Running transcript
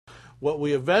What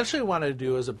we eventually want to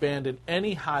do is abandon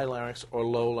any high larynx or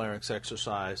low larynx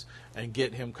exercise and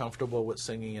get him comfortable with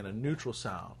singing in a neutral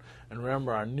sound. And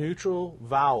remember, our neutral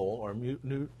vowel or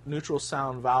neutral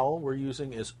sound vowel we're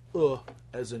using is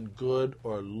as in good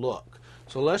or look.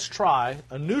 So let's try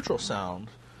a neutral sound,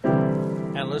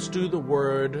 and let's do the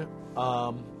word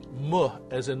m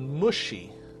as in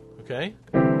mushy. Okay?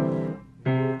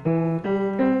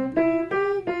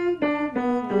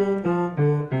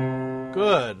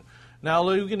 Good. Now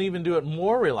you can even do it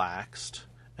more relaxed,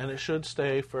 and it should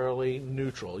stay fairly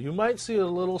neutral. You might see a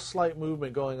little slight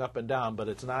movement going up and down, but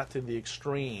it's not to the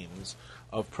extremes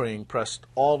of being pressed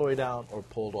all the way down or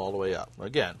pulled all the way up.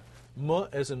 Again, m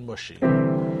as in mushy.